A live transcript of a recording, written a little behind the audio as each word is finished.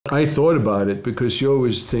I thought about it because you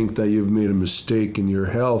always think that you've made a mistake in your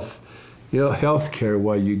health, healthcare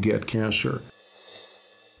while you get cancer.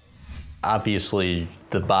 Obviously,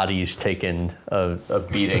 the body's taken a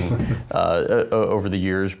beating over the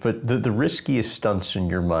years, but the riskiest stunts in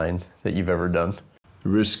your mind that you've ever done?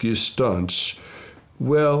 Riskiest stunts?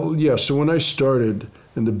 Well, yeah, so when I started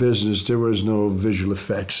in the business, there was no visual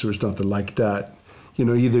effects. There was nothing like that. You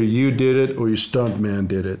know, either you did it or your stunt man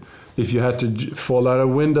did it. If you had to fall out of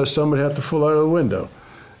a window, somebody had to fall out of the window.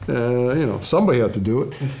 You know, somebody had to do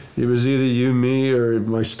it. It was either you, me, or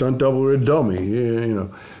my stunt double or a dummy, you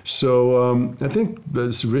know. So I think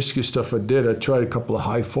that's the riskiest stuff I did. I tried a couple of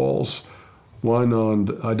high falls. One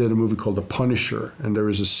I did a movie called The Punisher, and there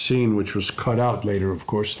was a scene which was cut out later, of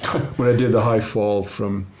course, when I did the high fall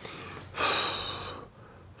from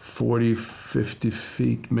 40, 50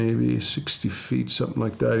 feet, maybe 60 feet, something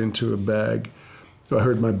like that, into a bag. I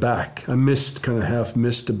hurt my back. I kind of half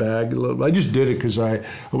missed the bag a little. I just did it because I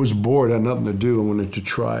was bored. I had nothing to do. I wanted to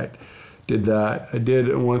try it. Did that. I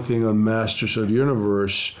did one thing on Masters of the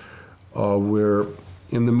Universe where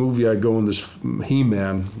in the movie I go on this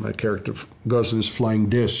He-Man, my character goes on this flying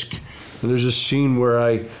disc. And there's a scene where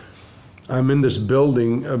I'm in this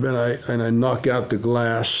building and I knock out the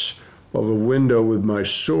glass of a window with my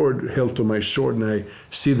sword, hilt of my sword, and I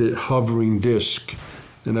see the hovering disc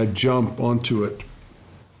and I jump onto it.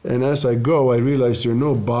 And as I go, I realize there are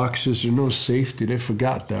no boxes, there are no safety. They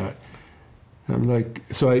forgot that. I'm like,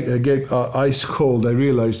 so I get ice cold. I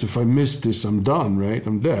realize if I miss this, I'm done, right?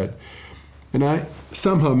 I'm dead. And I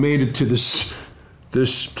somehow made it to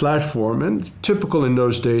this platform. And typical in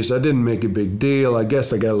those days, I didn't make a big deal. I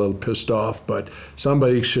guess I got a little pissed off, but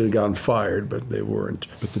somebody should have gotten fired, but they weren't.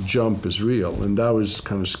 But the jump is real, and that was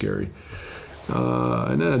kind of scary.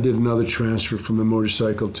 And then I did another transfer from a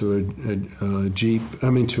motorcycle to a Jeep.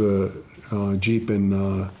 To a Jeep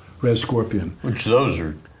in Red Scorpion. Which those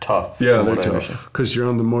are tough. Yeah, they're tough because you're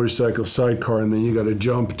on the motorcycle sidecar, and then you got to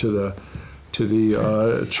jump to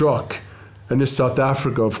the truck. And in South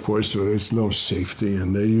Africa, of course, there's no safety,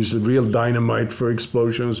 and they use real dynamite for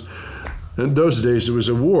explosions. In those days, there was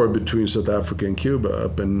a war between South Africa and Cuba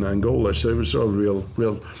up in Angola, so it was all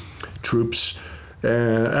real troops.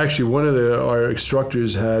 Actually, one of our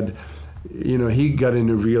instructors had, he got in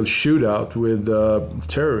a real shootout with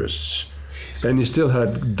terrorists. And he still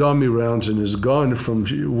had dummy rounds in his gun from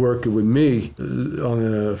working with me on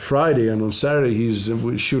a Friday. And on Saturday, he's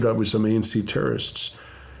shootout with some ANC terrorists.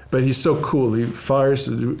 But he's so cool. He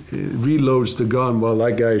reloads the gun while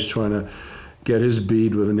that guy is trying to get his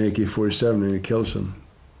bead with an AK-47, and he kills him.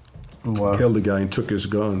 Wow. Killed the guy and took his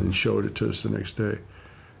gun and showed it to us the next day.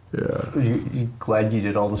 Yeah. You glad you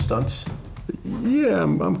did all the stunts? Yeah,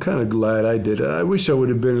 I'm kind of glad I did it. I wish I would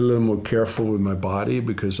have been a little more careful with my body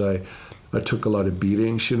because I took a lot of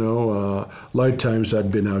beatings, A lot of times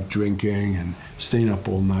I'd been out drinking and staying up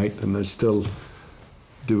all night, and I'd still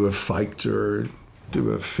do a fight or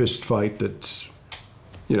do a fist fight that's,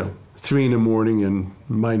 3 in the morning and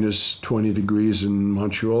minus 20 degrees in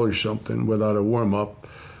Montreal or something without a warm-up,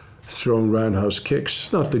 throwing roundhouse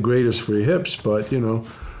kicks. Not the greatest for your hips, but,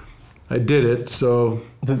 I did it, so.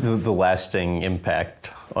 The lasting impact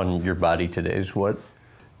on your body today is what?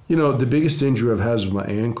 The biggest injury I've had is my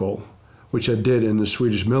ankle, which I did in the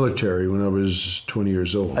Swedish military when I was 20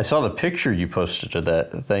 years old. I saw the picture you posted of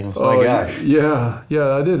that thing. Oh my gosh. Yeah,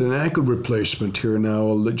 I did an ankle replacement here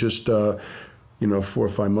now, just 4 or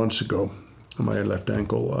 5 months ago, on my left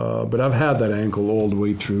ankle. But I've had that ankle all the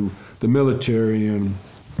way through the military and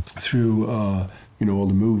through all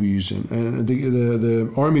the movies. And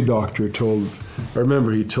the army doctor I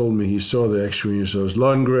remember he told me, he saw the x-ray and he says,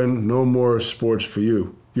 Lundgren, no more sports for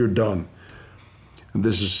you. You're done. And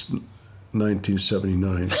this is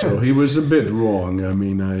 1979, so he was a bit wrong. I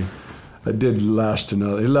mean, I did last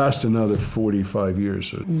another 45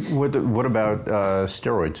 years. What about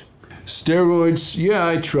steroids? Steroids, yeah,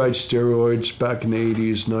 I tried steroids back in the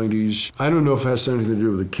 80s, 90s. I don't know if it has something to do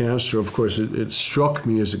with the cancer. Of course, it struck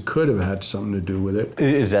me as it could have had something to do with it.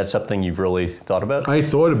 Is that something you've really thought about? I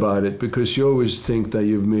thought about it because you always think that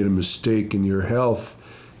you've made a mistake in your health,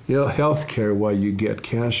 healthcare while you get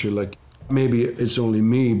cancer. Like maybe it's only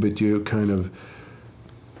me, but you kind of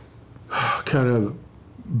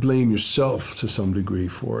blame yourself to some degree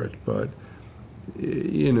for it. But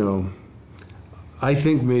I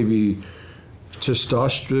think maybe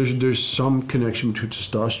testosterone, there's some connection between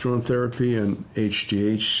testosterone therapy and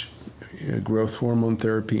HGH, growth hormone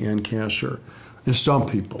therapy, and cancer in some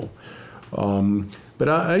people. But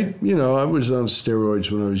I was on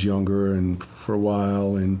steroids when I was younger and for a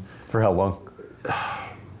while. And for how long?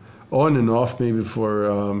 On and off, maybe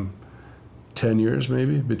for 10 years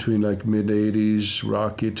maybe, between like mid-80s,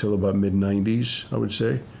 Rocky, till about mid-90s, I would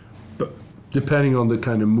say. But depending on the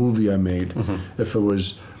kind of movie I made. If it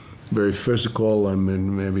was very physical, I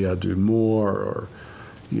mean, maybe I'd do more, or,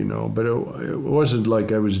 you know, but it wasn't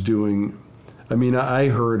like I was doing, I mean, I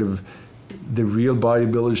heard of the real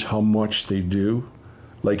bodybuilders, how much they do.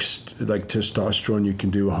 Like testosterone, you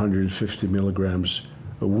can do 150 milligrams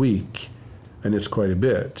a week, and it's quite a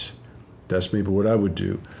bit. That's maybe what I would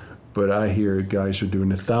do. But I hear guys are doing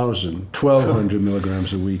 1,000, 1,200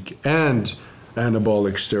 milligrams a week, and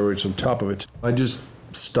anabolic steroids on top of it. I just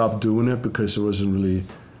stopped doing it because it wasn't really,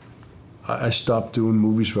 I stopped doing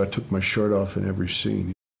movies where I took my shirt off in every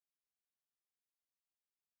scene.